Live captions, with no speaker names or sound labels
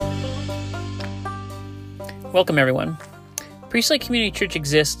Welcome, everyone. Priestley Community Church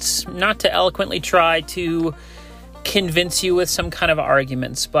exists not to eloquently try to convince you with some kind of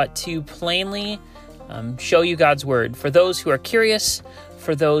arguments, but to plainly show you God's Word. For those who are curious,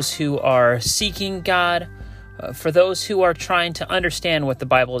 for those who are seeking God, for those who are trying to understand what the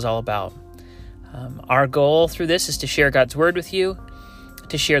Bible is all about. Our goal through this is to share God's Word with you,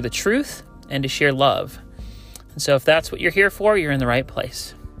 to share the truth, and to share love. And so if that's what you're here for, you're in the right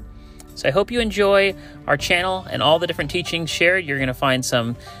place. So I hope you enjoy our channel and all the different teachings shared. You're going to find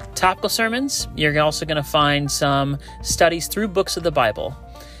some topical sermons. You're also going to find some studies through books of the Bible.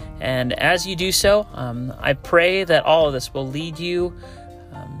 And as you do so, I pray that all of this will lead you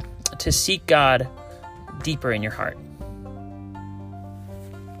to seek God deeper in your heart.